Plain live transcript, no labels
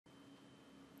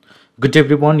Good day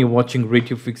everyone, you're watching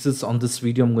Radio Fixes. On this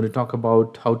video, I'm going to talk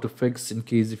about how to fix in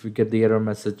case if you get the error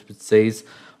message which says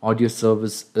audio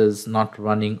service is not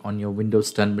running on your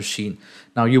Windows 10 machine.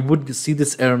 Now you would see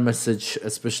this error message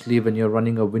especially when you're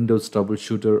running a Windows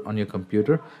troubleshooter on your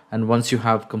computer, and once you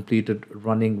have completed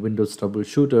running Windows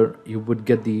troubleshooter, you would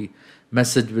get the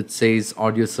message which says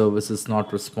audio service is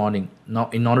not responding. Now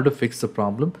in order to fix the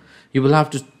problem, you will have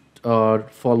to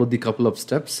follow the couple of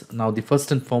steps. Now the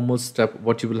first and foremost step,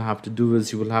 what you will have to do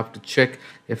is you will have to check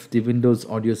if the Windows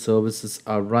audio services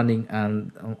are running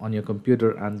and on your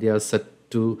computer and they are set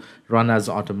to run as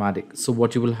automatic. So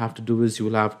what you will have to do is you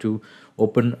will have to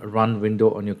open run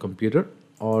window on your computer,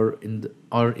 or in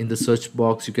the search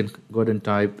box you can go ahead and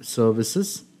type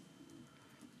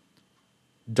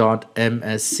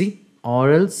services.msc,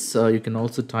 or else you can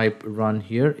also type run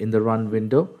here in the run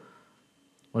window.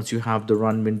 Once you have the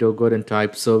run window, go ahead and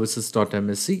type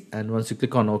services.msc, and once you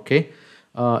click on OK,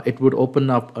 it would open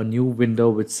up a new window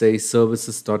which says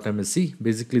services.msc.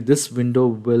 Basically, this window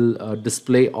will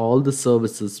display all the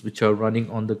services which are running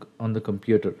on the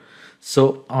computer.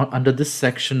 So under this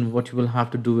section, what you will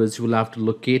have to do is you will have to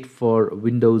locate for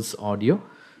Windows Audio.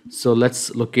 So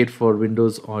let's locate for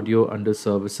Windows Audio under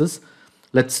services.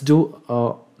 Let's do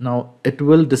now it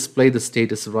will display the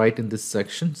status right in this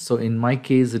section. So in my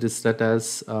case it is set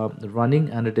as running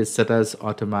and it is set as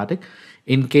automatic.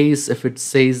 In case if it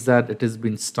says that it has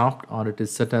been stopped or it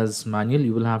is set as manual,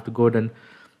 you will have to go ahead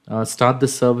and start the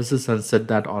services and set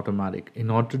that automatic. In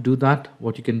order to do that,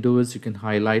 what you can do is you can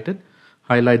highlight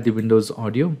the Windows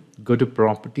Audio, go to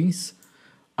properties.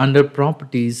 Under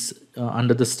properties,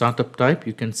 under the startup type,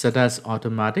 you can set as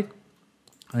automatic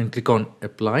and click on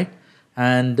apply.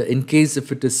 And in case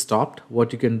if it is stopped,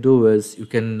 what you can do is you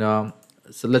can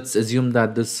so let's assume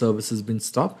that this service has been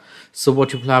stopped. So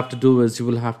what you will have to do is you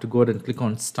will have to go ahead and click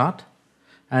on start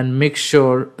and make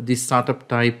sure the startup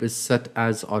type is set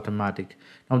as automatic.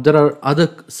 Now there are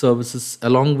other services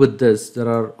along with this. There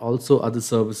are also other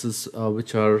services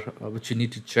which you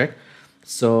need to check.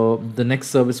 So the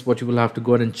next service what you will have to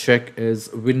go ahead and check is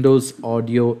Windows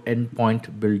Audio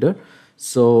Endpoint Builder.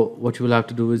 So what you will have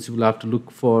to do is you will have to look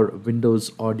for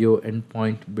Windows Audio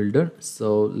Endpoint Builder.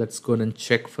 So let's go ahead and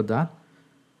check for that.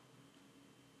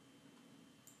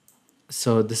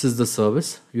 So this is the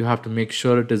service. You have to make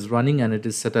sure it is running and it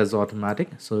is set as automatic.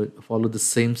 So follow the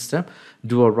same step.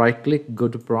 Do a right click, go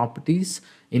to properties.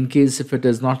 In case if it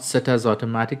is not set as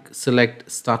automatic,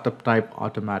 select startup type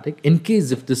automatic. In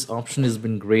case if this option has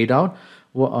been grayed out,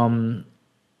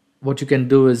 what you can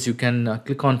do is you can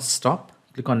click on stop,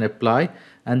 click on apply,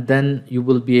 and then you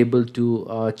will be able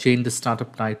to change the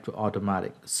startup type to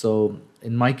automatic. So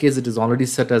in my case it is already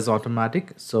set as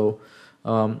automatic. So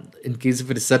in case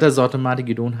if it is set as automatic,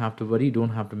 you don't have to worry, you don't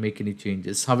have to make any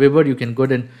changes. However, you can go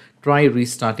ahead and try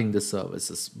restarting the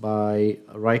services by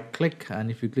right click,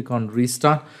 and if you click on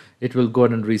restart, it will go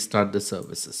ahead and restart the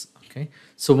services. Okay,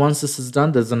 so once this is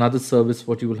done, there's another service.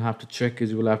 What you will have to check is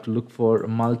you will have to look for a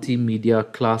multimedia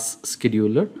class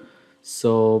scheduler.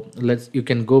 So you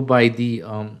can go by the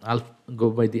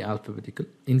alphabetical.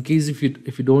 In case if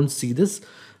you don't see this,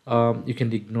 you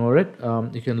can ignore it.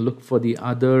 You can look for the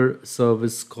other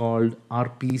service called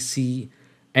RPC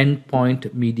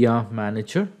Endpoint Media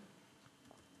Manager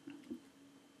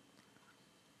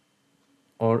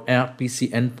or RPC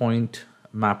Endpoint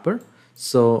Mapper.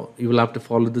 So you will have to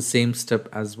follow the same step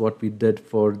as what we did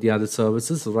for the other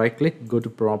services. Right click, go to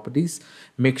properties,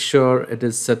 make sure it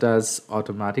is set as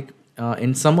automatic.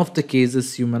 In some of the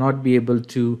cases you may not be able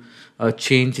to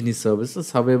change any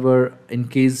services. However, in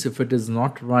case if it is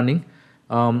not running,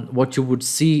 what you would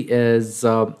see is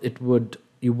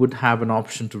you would have an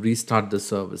option to restart the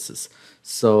services.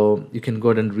 So you can go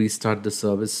ahead and restart the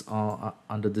service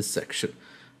under this section.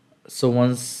 So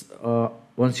once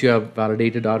you have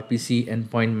validated RPC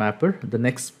Endpoint Mapper, the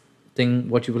next thing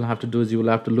what you will have to do is you will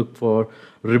have to look for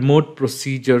remote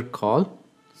procedure call.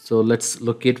 So let's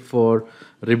locate for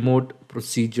remote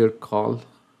procedure call.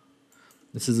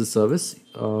 This is a service.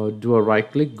 Do a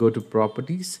right click, go to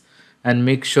properties, and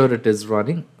make sure it is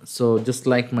running. So just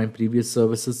like my previous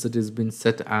services, it has been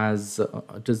set as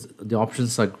the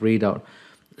options are grayed out.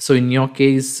 So in your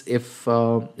case, if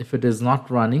it is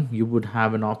not running, you would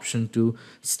have an option to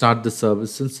start the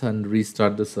services and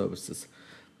restart the services.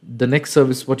 The next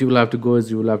service what you will have to go is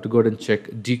you will have to go ahead and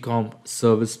check decomp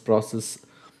service process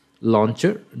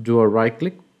launcher. Do a right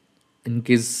click. In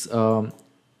case the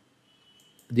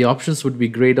options would be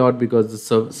grayed out because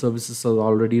the services are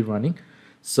already running,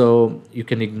 so you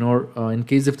can ignore. In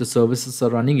case if the services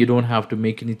are running, you don't have to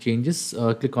make any changes.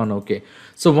 Click on OK.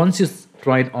 So once you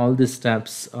tried all these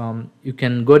steps, you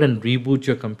can go ahead and reboot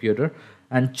your computer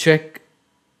and check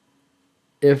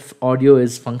if audio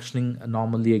is functioning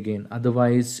normally again.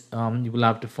 Otherwise, you will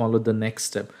have to follow the next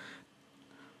step.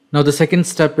 Now the second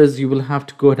step is you will have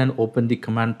to go ahead and open the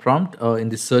command prompt. In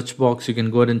the search box, you can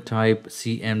go ahead and type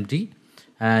cmd,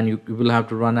 and you will have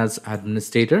to run as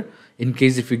administrator. In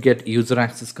case if you get user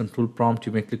access control prompt,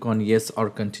 you may click on yes or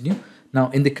continue. Now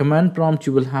in the command prompt,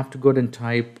 you will have to go ahead and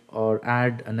type or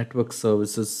add a network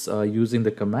services using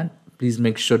the command. Please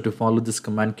make sure to follow this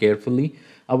command carefully.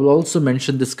 I will also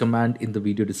mention this command in the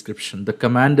video description. The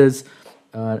command is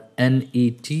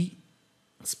net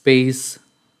space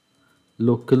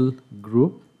local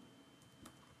group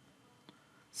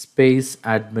space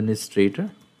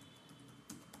administrator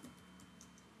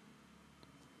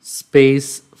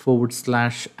space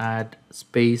 / add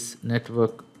space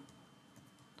network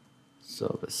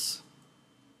service.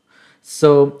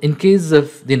 So in case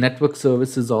if the network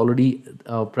service is already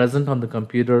present on the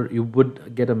computer, you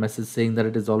would get a message saying that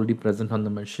it is already present on the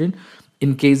machine.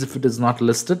 In case if it is not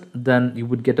listed, then you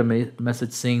would get a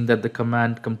message saying that the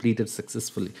command completed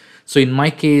successfully. So in my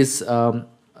case,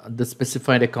 the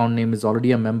specified account name is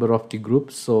already a member of the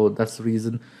group, so that's the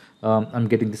reason I'm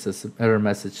getting this error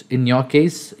message. In your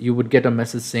case, you would get a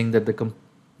message saying that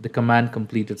the command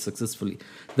completed successfully.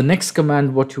 The next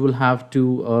command what you will have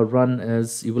to run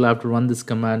is you will have to run this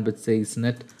command which says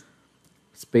net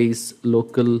space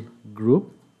local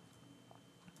group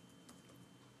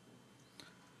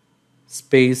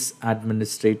space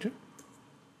administrator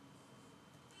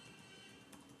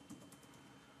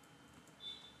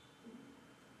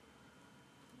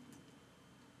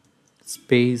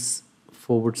space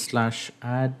 /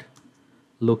 add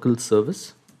local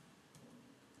service.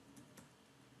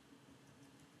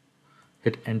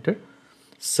 Hit enter.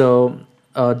 So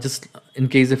just in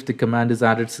case if the command is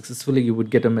added successfully, you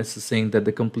would get a message saying that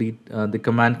the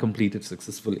command completed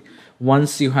successfully.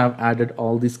 Once you have added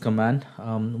all these command,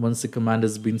 once the command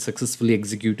has been successfully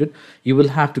executed, you will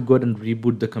have to go ahead and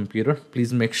reboot the computer.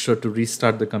 Please make sure to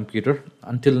restart the computer.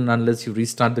 Until and unless you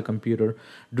restart the computer,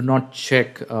 do not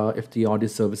check if the audio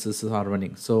services are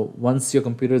running. So once your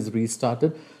computer is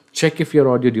restarted, check if your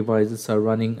audio devices are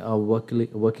running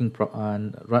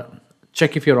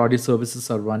check if your audio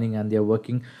services are running and they are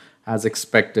working as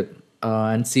expected,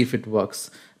 and see if it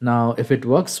works. Now if it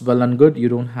works, well and good, you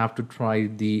don't have to try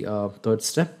the third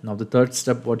step. Now the third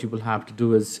step what you will have to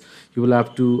do is you will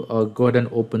have to go ahead and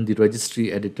open the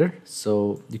registry editor.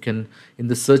 So you can, in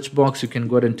the search box, you can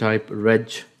go ahead and type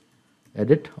reg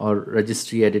edit or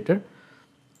registry editor,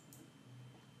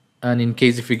 and in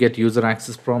case if you get user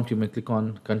access prompt, you may click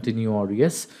on continue or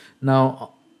yes.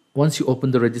 Now once you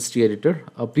open the registry editor,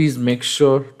 please make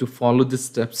sure to follow the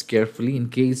steps carefully. In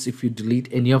case if you delete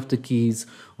any of the keys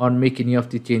or make any of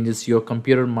the changes, your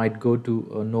computer might go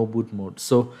to no boot mode.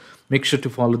 So make sure to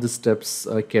follow the steps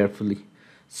carefully.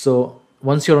 So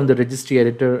once you're on the registry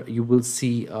editor, you will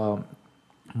see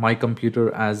my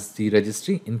computer as the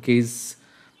registry. In case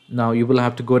now you will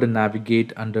have to go to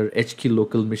navigate under HKey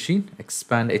local machine,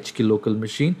 expand HKey local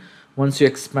machine. Once you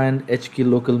expand HKey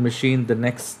local machine, the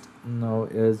next now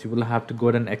is you will have to go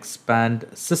ahead and expand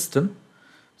system.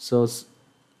 So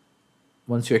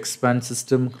once you expand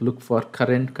system, look for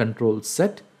current control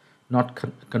set, not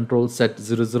control set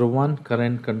 001,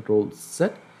 current control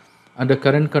set. Under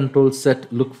current control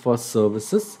set, look for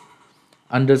services.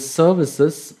 Under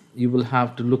services, you will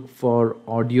have to look for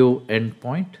audio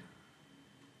endpoint.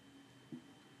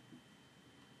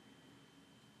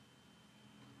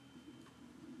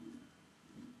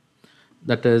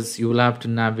 That is, you will have to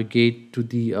navigate to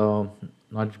the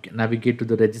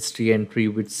registry entry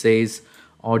which says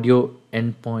audio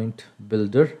endpoint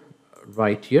builder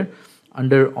right here.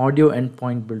 Under audio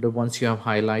endpoint builder, once you have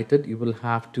highlighted, you will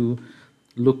have to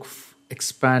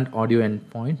expand audio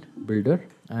endpoint builder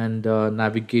and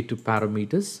navigate to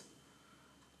parameters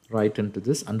right into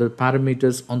this. Under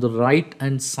parameters, on the right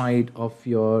hand side of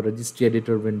your registry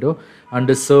editor window,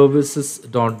 under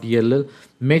services.dll,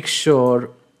 make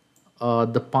sure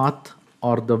the path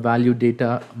or the value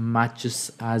data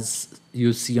matches as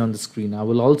you see on the screen. I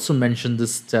will also mention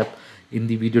this step in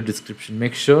the video description.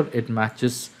 Make sure it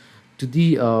matches to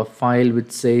the file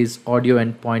which says audio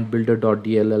endpoint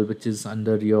builder.dll, which is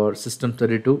under your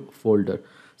system32 folder.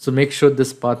 So make sure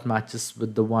this path matches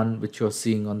with the one which you're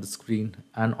seeing on the screen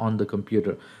and on the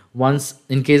computer. Once,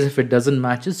 in case if it doesn't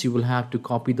matches, you will have to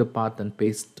copy the path and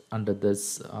paste under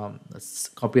this,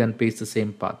 copy and paste the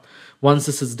same path. Once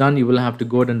this is done, you will have to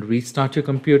go ahead and restart your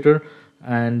computer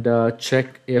and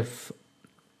check if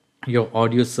your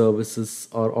audio services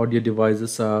or audio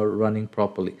devices are running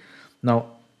properly. Now,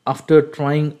 After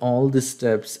trying all these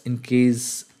steps, in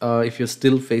case if you're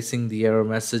still facing the error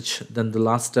message, then the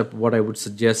last step what I would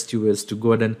suggest you is to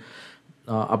go ahead and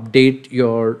update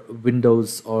your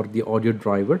Windows or the audio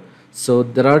driver. So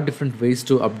there are different ways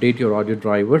to update your audio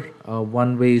driver.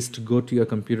 One way is to go to your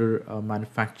computer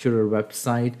manufacturer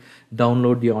website,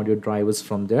 download the audio drivers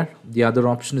from there. The other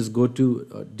option is go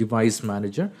to device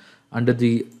manager. Under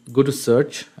the go to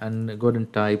search and go ahead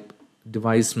and type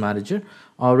device manager,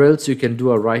 or else you can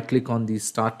do a right click on the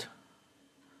start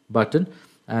button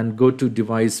and go to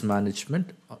device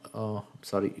management.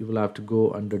 Sorry, you will have to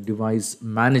go under device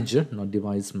manager, not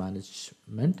device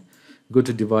management. Go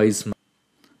to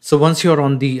so once you're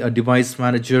on the device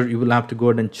manager, you will have to go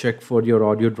ahead and check for your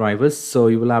audio drivers. So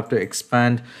you will have to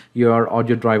expand your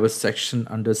audio drivers section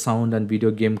under sound and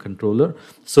video game controller.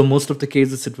 So most of the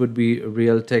cases it would be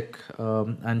Realtek,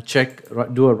 and check,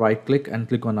 do a right click and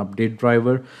click on update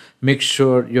driver. Make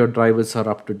sure your drivers are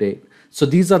up to date. So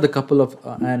these are the couple of,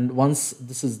 and once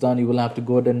this is done, you will have to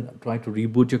go ahead and try to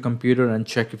reboot your computer and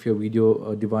check if your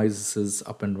video device is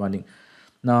up and running.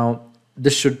 Now,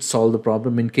 this should solve the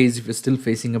problem. In case if you're still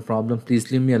facing a problem,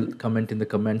 please leave me a comment in the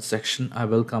comment section. I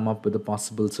will come up with a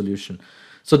possible solution.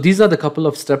 So these are the couple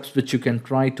of steps which you can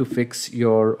try to fix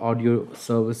your audio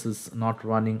services not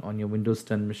running on your Windows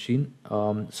 10 machine.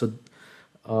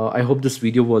 I hope this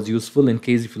video was useful. In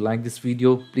case if you like this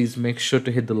video, please make sure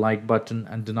to hit the like button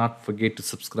and do not forget to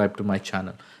subscribe to my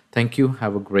channel. Thank you.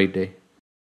 Have a great day.